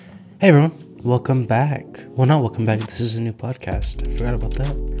Hey everyone, welcome back. Well, not welcome back. This is a new podcast. I forgot about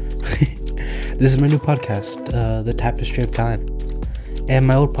that. This is my new podcast, The Tapestry of Time. And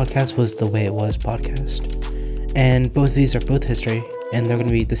my old podcast was The Way It Was podcast. And both of these are both history, and they're going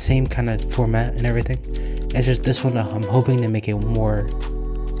to be the same kind of format and everything. It's just this one, I'm hoping to make it more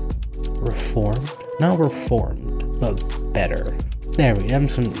reformed. Not reformed, but better. There we go.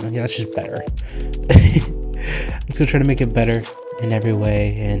 That's just better. I'm just going to try to make it better in every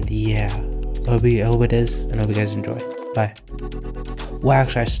way, and yeah, I hope it is, and I hope you guys enjoy. Bye. Well,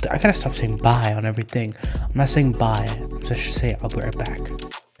 actually, I gotta stop saying bye on everything. I'm not saying bye, so I should say I'll be right back.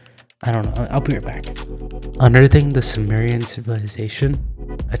 I don't know, I'll be right back. Unearthing the Sumerian civilization,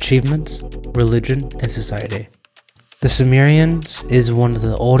 achievements, religion, and society. The Sumerians is one of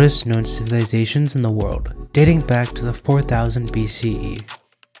the oldest known civilizations in the world, dating back to the 4000 BCE.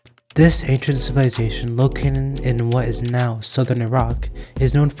 This ancient civilization, located in what is now southern Iraq,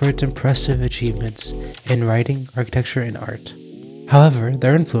 is known for its impressive achievements in writing, architecture, and art. However,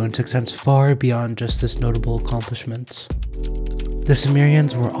 their influence extends far beyond just this notable accomplishments. The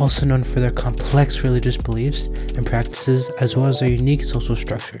Sumerians were also known for their complex religious beliefs and practices, as well as their unique social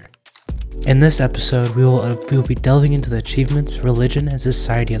structure. In this episode, we will be delving into the achievements, religion, and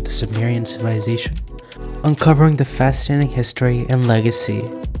society of the Sumerian civilization, uncovering the fascinating history and legacy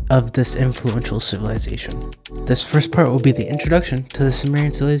of this influential civilization. This first part will be the introduction to the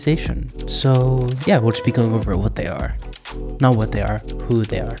Sumerian civilization. So yeah, we'll just be going over what they are. Not what they are, who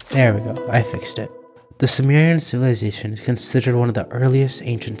they are. There we go, I fixed it. The Sumerian civilization is considered one of the earliest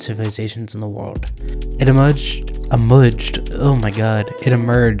ancient civilizations in the world. It emerged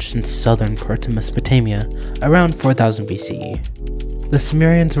in southern parts of Mesopotamia around 4000 BCE. The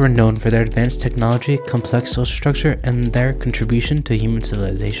Sumerians were known for their advanced technology, complex social structure, and their contribution to human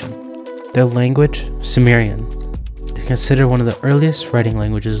civilization. Their language, Sumerian, is considered one of the earliest writing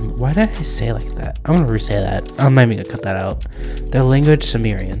languages. Why did I say it like that? I'm gonna re-say that. I'm not even gonna cut that out. Their language,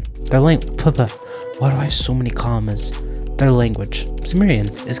 Sumerian. Why do I have so many commas? Their language, Sumerian,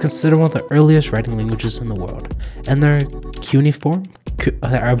 is considered one of the earliest writing languages in the world. And their cuneiform,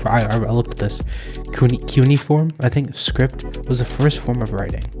 I looked at this. Cuneiform, I think, script was the first form of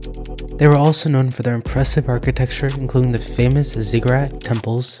writing. They were also known for their impressive architecture, including the famous ziggurat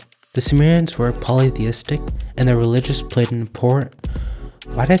temples. The Sumerians were polytheistic, and their religion played an important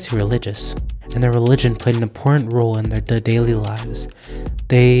role in their daily lives.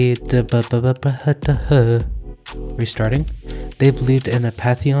 Restarting. They believed in a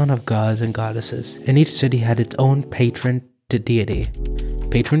pantheon of gods and goddesses, and each city had its own patron deity? I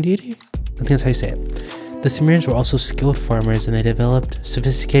think that's how you say it. The Sumerians were also skilled farmers, and they developed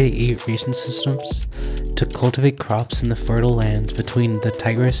sophisticated irrigation systems to cultivate crops in the fertile lands between the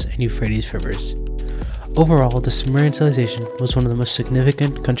Tigris and Euphrates rivers. Overall, the Sumerian civilization was one of the most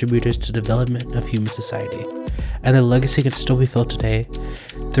significant contributors to the development of human society, and their legacy can still be felt today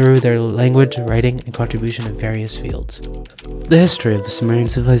through their language, writing, and contribution in various fields. The history of the Sumerian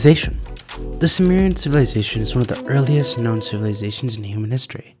civilization. The Sumerian civilization is one of the earliest known civilizations in human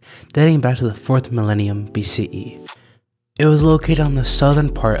history, dating back to the 4th millennium BCE. It was located on the southern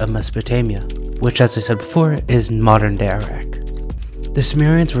part of Mesopotamia, which, as I said before, is modern-day Iraq. The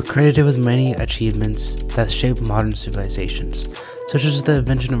Sumerians were credited with many achievements that shaped modern civilizations, such as the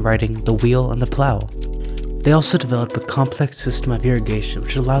invention of writing, the wheel, and the plow. They also developed a complex system of irrigation,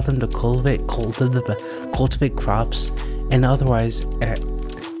 which allowed them to cultivate crops and otherwise...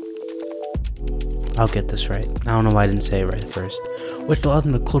 I'll get this right. I don't know why I didn't say it right first. Which allowed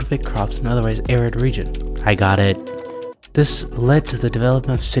them to cultivate crops in otherwise arid region. I got it. This led to the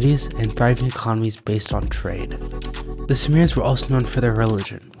development of cities and thriving economies based on trade. The Sumerians were also known for their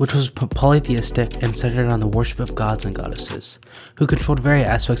religion, which was polytheistic and centered on the worship of gods and goddesses, who controlled various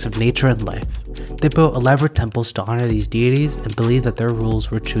aspects of nature and life. They built elaborate temples to honor these deities and believed that their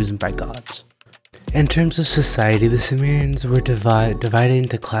rules were chosen by gods. In terms of society, the Sumerians were divided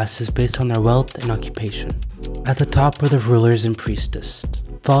into classes based on their wealth and occupation. At the top were the rulers and priestess,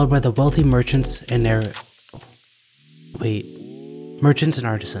 followed by the wealthy merchants and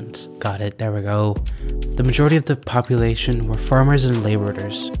artisans. Got it, there we go. The majority of the population were farmers and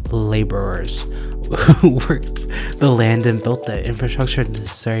laborers who worked the land and built the infrastructure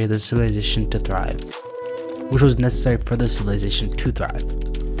necessary for the civilization to thrive,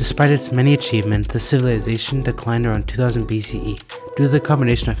 Despite its many achievements, the civilization declined around 2000 BCE due to the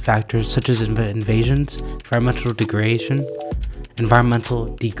combination of factors such as invasions, environmental degradation,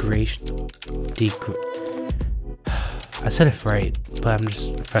 I said it right, but I'm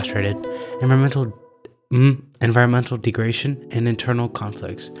just frustrated. Environmental environmental degradation, and internal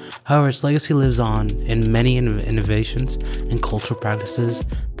conflicts. However, its legacy lives on in many innovations and cultural practices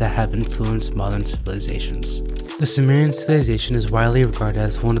that have influenced modern civilizations. The Sumerian civilization is widely regarded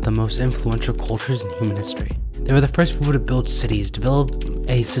as one of the most influential cultures in human history. They were the first people to build cities, develop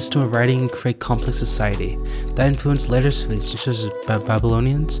a system of writing, and create complex society that influenced later civilizations such as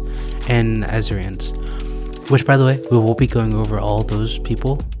Babylonians and Assyrians. Which, by the way, we will be going over all those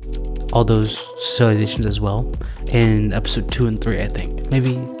people, all those civilizations as well, in episode 2 and 3, I think.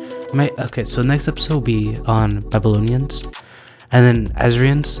 Okay, so next episode will be on Babylonians, and then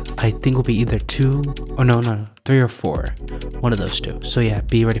Assyrians, I think will be either 3 or 4, one of those two. So yeah,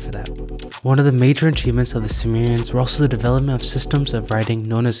 be ready for that. One of the major achievements of the Sumerians were also the development of systems of writing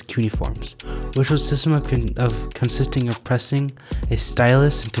known as cuneiforms, which was a system consisting of pressing a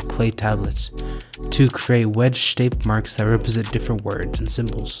stylus into clay tablets to create wedge-shaped marks that represent different words and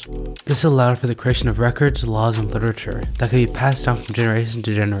symbols. This allowed for the creation of records, laws, and literature that could be passed down from generation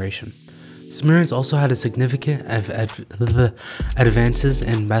to generation. Sumerians also had a significant advances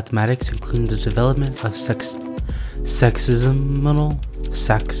in mathematics, including the development of sexagesmal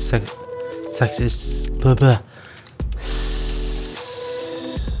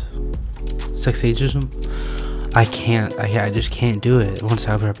I just can't do it. Once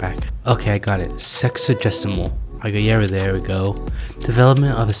I'll be right back. Okay, I got it. Sexagesimal. Yeah, there we go.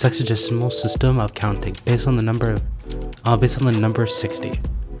 Development of a sexagesimal system of counting based on the number 60.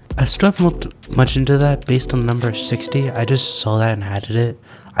 I still haven't looked much into that based on the number 60. I just saw that and added it.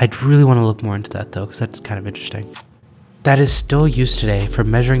 I'd really want to look more into that though, because that's kind of interesting. That is still used today for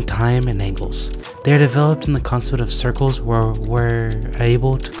measuring time and angles. They are developed in the concept of circles where we're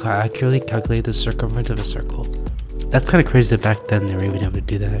able to accurately calculate the circumference of a circle. That's kind of crazy that back then they were even able to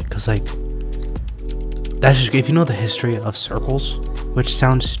do that, because like, that's just, if you know the history of circles, which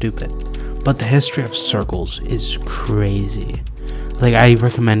sounds stupid, but the history of circles is crazy. Like, I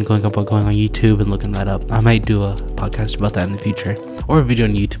recommend going on YouTube and looking that up. I might do a podcast about that in the future, or a video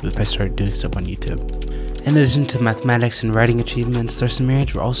on YouTube if I start doing stuff on YouTube. In addition to mathematics and writing achievements, the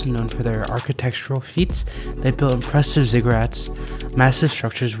Sumerians were also known for their architectural feats. They built impressive ziggurats, massive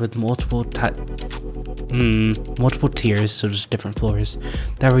structures with multiple tiers, so just different floors,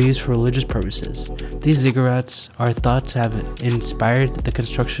 that were used for religious purposes. These ziggurats are thought to have inspired the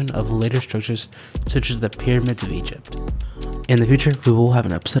construction of later structures such as the pyramids of Egypt. In the future, we will have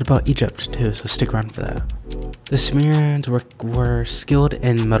an episode about Egypt too, so stick around for that. The Sumerians were skilled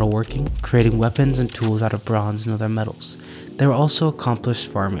in metalworking, creating weapons and tools out of bronze and other metals. They were also accomplished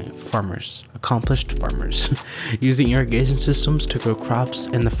farmers, using irrigation systems to grow crops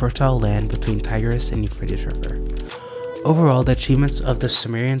in the fertile land between Tigris and Euphrates River. Overall, the achievements of the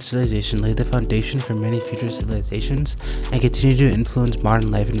Sumerian civilization laid the foundation for many future civilizations and continue to influence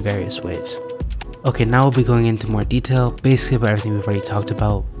modern life in various ways. Okay, now we'll be going into more detail, basically about everything we've already talked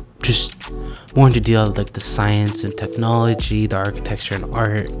about, just more into detail of like the science and technology, the architecture and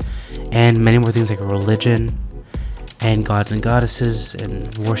art, and many more things like religion, and gods and goddesses,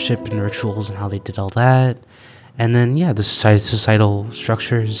 and worship and rituals, and how they did all that. And then, yeah, the societal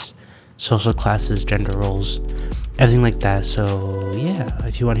structures, social classes, gender roles, everything like that. So, yeah,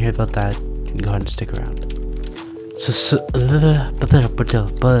 if you want to hear about that, go ahead and stick around.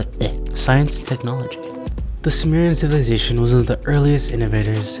 Science and technology. The Sumerian civilization was one of the earliest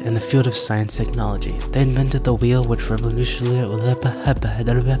innovators in the field of science and technology. They invented the wheel, which revolutionized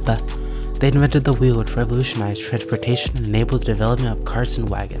transportation and enabled the development of carts and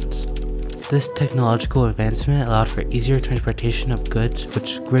wagons. This technological advancement allowed for easier transportation of goods,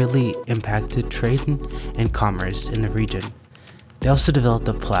 which greatly impacted trade and commerce in the region. They also developed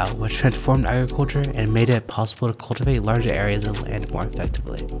the plow, which transformed agriculture and made it possible to cultivate larger areas of land more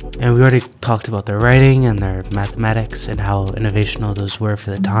effectively. And we already talked about their writing and their mathematics and how innovational those were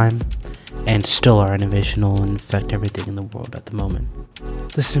for the time, and still are innovational and affect everything in the world at the moment.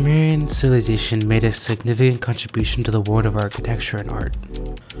 The Sumerian civilization made a significant contribution to the world of architecture and art.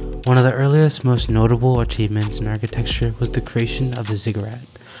 One of the earliest, most notable achievements in architecture was the creation of the ziggurat,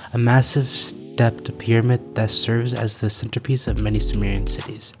 a massive stepped pyramid that serves as the centerpiece of many Sumerian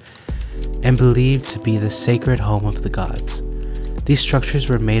cities, and believed to be the sacred home of the gods. These structures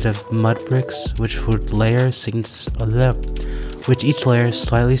were made of mud bricks, which each layer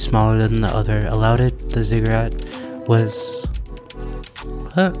slightly smaller than the other allowed it. The ziggurat was...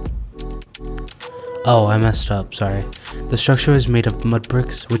 What? Oh, I messed up, sorry. The structure was made of mud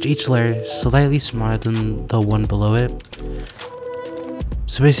bricks, which each layer slightly smaller than the one below it.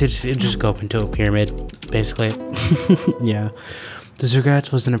 So basically, it just go up into a pyramid, basically. Yeah. The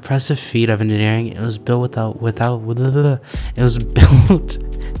ziggurat was an impressive feat of engineering. It was built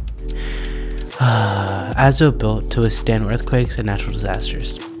as they were built to withstand earthquakes and natural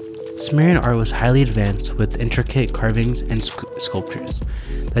disasters. Sumerian art was highly advanced with intricate carvings and sculptures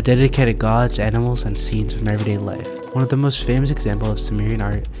that dedicated gods, animals, and scenes from everyday life. One of the most famous examples of Sumerian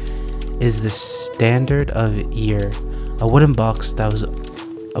art is the Standard of Year, a wooden box that was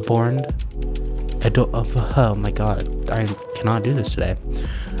adorned. Oh my god, I cannot do this today.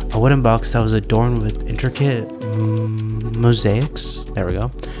 A wooden box that was adorned with intricate mosaics, there we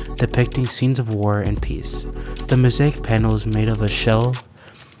go, depicting scenes of war and peace. The mosaic panel is made of a shell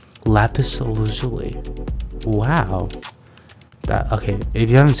lapis lazuli. Wow. Okay, if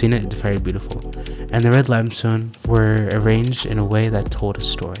you haven't seen it, it's very beautiful. And the red limestone were arranged in a way that told a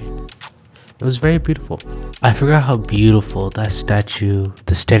story. It was very beautiful. I forgot how beautiful that statue,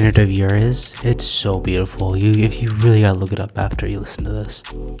 the Standard of Year, is. It's so beautiful. If you really gotta look it up after you listen to this.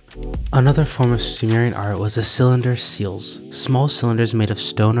 Another form of Sumerian art was the cylinder seals, small cylinders made of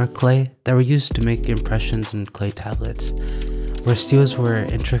stone or clay that were used to make impressions in clay tablets, where seals were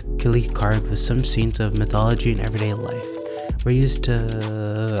intricately carved with some scenes of mythology and everyday life. Were used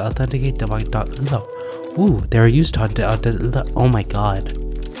to authenticate the they were used to oh my god.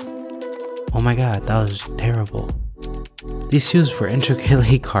 Oh my god, that was terrible. These seals were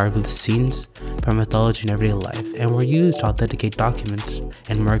intricately carved with scenes from mythology and everyday life, and were used to authenticate documents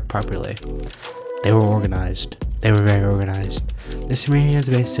and mark properly. They were organized. They were very organized. The Sumerians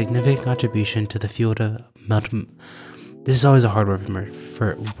made a significant contribution to the field of this is always a hard word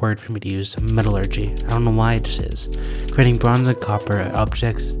for me to use, metallurgy. I don't know why, it just is. Creating bronze and copper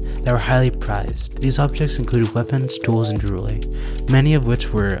objects that were highly prized. These objects included weapons, tools, and jewelry, many of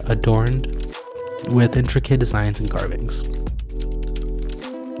which were adorned with intricate designs and carvings.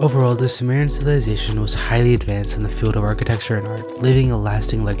 Overall, the Sumerian civilization was highly advanced in the field of architecture and art, leaving a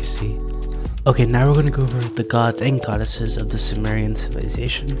lasting legacy. Okay, now we're going to go over the gods and goddesses of the Sumerian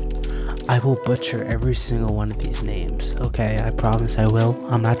civilization. I will butcher every single one of these names, okay? I promise I will.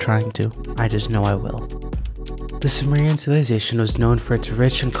 I'm not trying to. I just know I will. The Sumerian civilization was known for its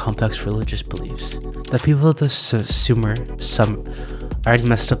rich and complex religious beliefs. The people of the I already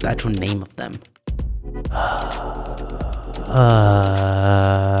messed up the actual name of them.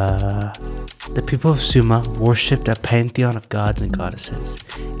 The people of Sumer worshipped a pantheon of gods and goddesses,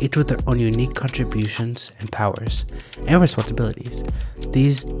 each with their own unique contributions and powers and responsibilities.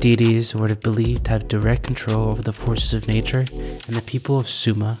 These deities were believed to have direct control over the forces of nature, and the people of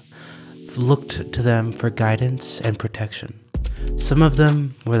Sumer looked to them for guidance and protection. Some of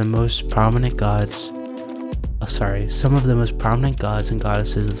the most prominent gods and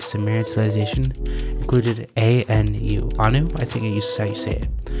goddesses of the Sumerian civilization included Anu, I think is how you say it,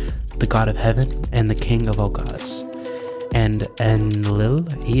 the god of heaven and the king of all gods, and Enlil,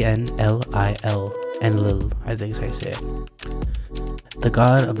 Enlil, Enlil, I think is how you say it, the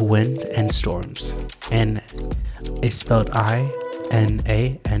god of wind and storms, and it's spelled Inanna,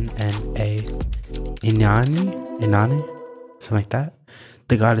 Inanni, something like that,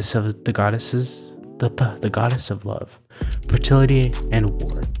 the goddess of love, fertility, and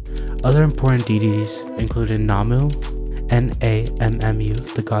war. Other important deities included Namu,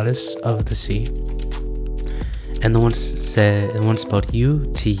 Nammu, the goddess of the sea, and the one spelled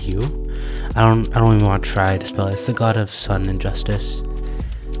Utu. I don't even want to try to spell it. It's the god of sun and justice.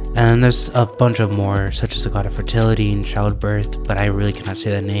 And there's a bunch of more, such as the god of fertility and childbirth, but I really cannot say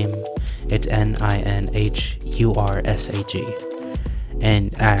that name. It's Ninhursag.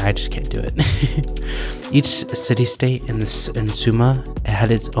 And I just can't do it. Each city-state in Sumer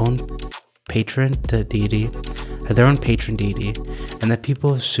had its own patron deity, and the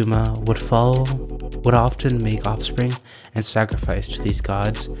people of Sumer would often make offspring and sacrifice to these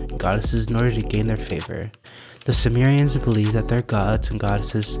gods and goddesses in order to gain their favor. The Sumerians believed that their gods and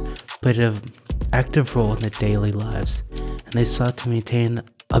goddesses played an active role in their daily lives, and they sought to maintain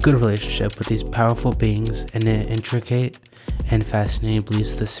a good relationship with these powerful beings, and the intricate and fascinating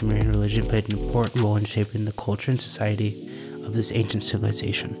beliefs of the Sumerian religion played an important role in shaping the culture and society of this ancient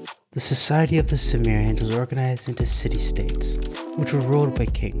civilization. The society of the Sumerians was organized into city-states, which were ruled by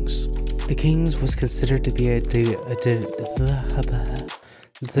kings. The king was considered to be a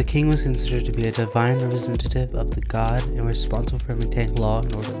divine representative of the god and responsible for maintaining law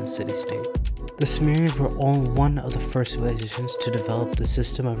and order in the city-state. The Sumerians were only one of the first civilizations to develop the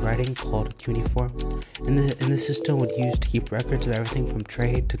system of writing called cuneiform, and the system would use to keep records of everything from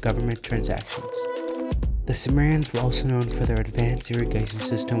trade to government transactions. The Sumerians were also known for their advanced irrigation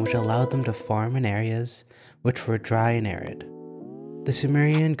system, which allowed them to farm in areas which were dry and arid. The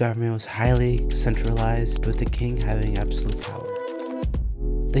Sumerian government was highly centralized, with the king having absolute power.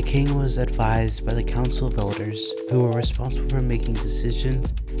 The king was advised by the council of elders, who were responsible for making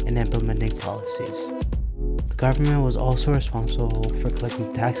decisions and implementing policies. The government was also responsible for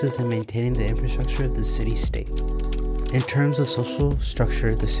collecting taxes and maintaining the infrastructure of the city-state. In terms of social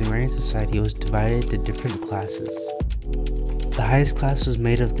structure, the Sumerian society was divided into different classes. The highest class was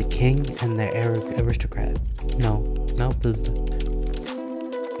made of the king and the aristocrat.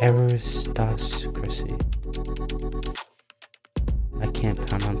 Aristocracy. I can't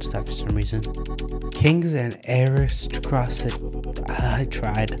pronounce that for some reason. Kings and aristocracy. I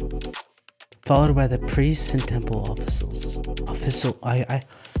tried. Followed by the priests and temple officials.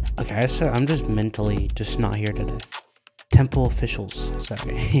 I'm just mentally just not here today. Temple officials,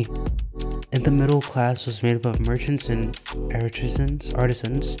 sorry. And the middle class was made up of merchants and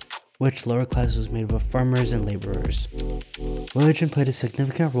artisans, which lower class was made up of farmers and laborers. Religion played a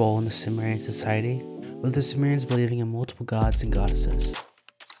significant role in the Sumerian society, with the Sumerians believing in multiple gods and goddesses.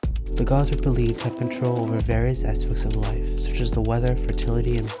 The gods were believed to have control over various aspects of life, such as the weather,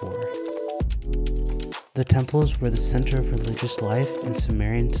 fertility, and war. The temples were the center of religious life in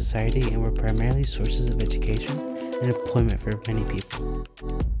Sumerian society and were primarily sources of education and employment for many people.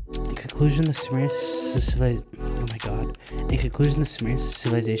 In conclusion, the Sumerian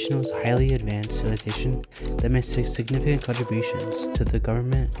civilization was a highly advanced civilization that made significant contributions to the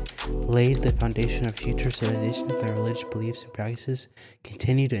government, laid the foundation of future civilizations, and religious beliefs and practices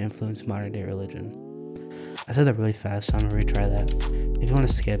continue to influence modern-day religion. I said that really fast, so I'm going to retry that. If you want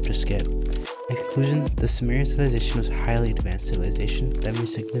to skip, just skip. In conclusion, the Sumerian civilization was a highly advanced civilization that made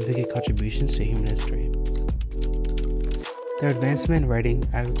significant contributions to human history. Their advancement in writing,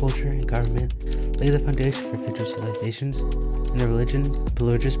 agriculture, and government laid the foundation for future civilizations, and their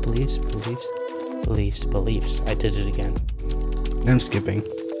religious beliefs. I did it again. I'm skipping.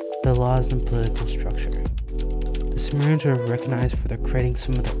 The laws and political structure. The Sumerians were recognized for their creating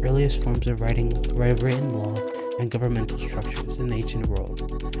some of the earliest forms of written law and governmental structures in the ancient world.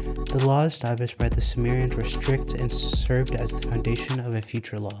 The laws established by the Sumerians were strict and served as the foundation of a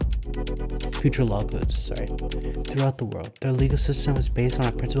future law codes, throughout the world. Their legal system was based on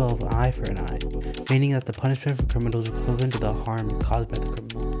a principle of eye for an eye, meaning that the punishment for criminals was equivalent to the harm caused by the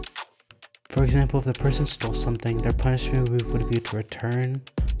criminal. For example, if the person stole something, their punishment would be to return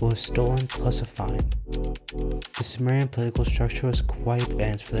what was stolen plus a fine. The Sumerian political structure was quite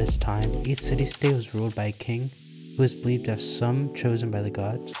advanced for this time. Each city-state was ruled by a king, who was believed to have been chosen by the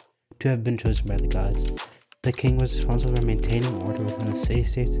gods. The king was responsible for maintaining order within the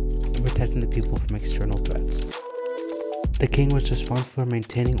city-states and protecting the people from external threats. The king was responsible for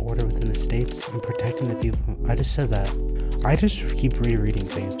maintaining order within the states and protecting the people from... I just said that. I just keep rereading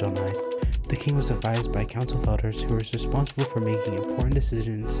things, don't I? The king was advised by a council of elders who was responsible for making important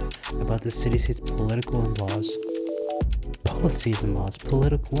decisions about the city-state's political and laws. Policies and laws.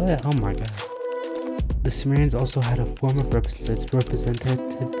 Political... What? Oh my god. The Sumerians also had a form of representative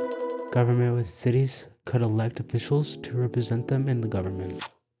government with cities could elect officials to represent them in the government.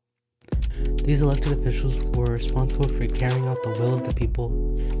 These elected officials were responsible for carrying out the will of the people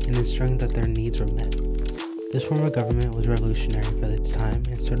and ensuring that their needs were met. This form of government was revolutionary for its time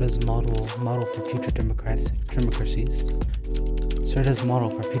and served as a model for future democracies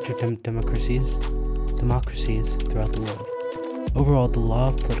throughout the world. Overall, the law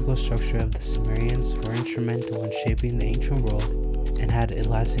of political structure of the Sumerians were instrumental in shaping the ancient world and had a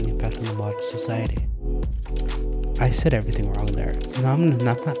lasting impact on the modern society. I said everything wrong there. No, I'm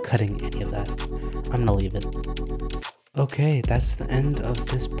not cutting any of that. I'm gonna leave it. Okay, that's the end of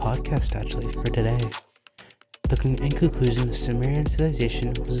this podcast actually for today. In conclusion, the Sumerian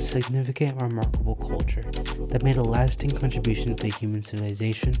civilization was a significant and remarkable culture that made a lasting contribution to human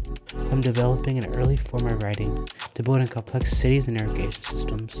civilization, from developing an early form of writing to building complex cities and irrigation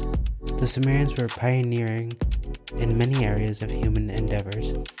systems. The Sumerians were pioneering in many areas of human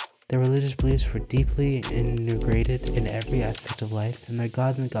endeavors. Their religious beliefs were deeply integrated in every aspect of life, and their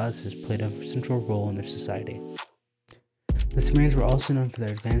gods and goddesses played a central role in their society. The Sumerians were also known for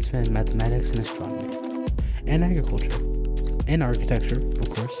their advancement in mathematics and astronomy, and agriculture, and architecture, of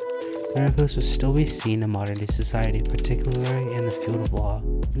course. Their influence will still be seen in modern-day society, particularly in the field of law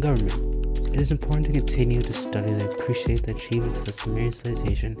and government. It is important to continue to study and appreciate the achievements of the Sumerian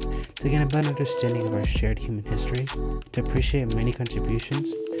civilization to gain a better understanding of our shared human history, to appreciate many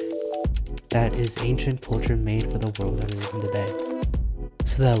contributions that is ancient culture made for the world that we live in today. I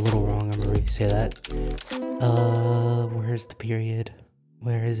said that a little wrong, I'm gonna re-say that. Where's the period?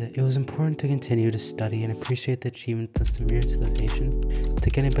 Where is it? It was important to continue to study and appreciate the achievements of the Sumerian civilization, to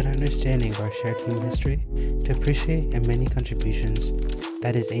gain a better understanding of our shared human history, to appreciate and many contributions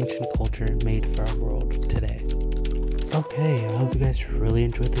that is ancient culture made for our world today. Okay, I hope you guys really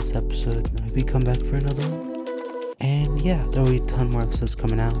enjoyed this episode. I hope you come back for another one. And yeah, there'll be a ton more episodes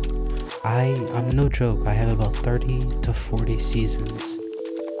coming out. I'm no joke, I have about 30 to 40 seasons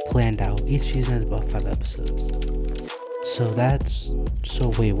planned out. Each season has about 5 episodes. So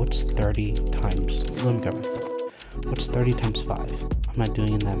wait, what's 30 times? Let me grab my phone. What's 30 times 5? I'm not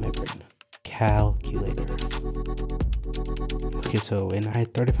doing it in my brain. Calculator. Okay, so I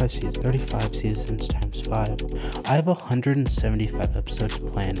had 35 seasons times 5. I have 175 episodes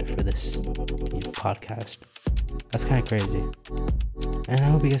planned for this podcast. That's kind of crazy. And I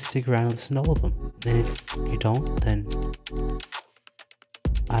hope you guys stick around and listen to all of them. And if you don't, then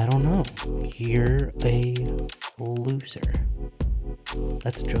I don't know. You're a loser.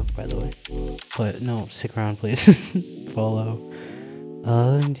 That's a joke, by the way. But no, stick around, please. Follow.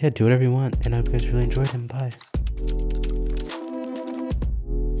 And yeah, do whatever you want. And I hope you guys really enjoyed, and bye.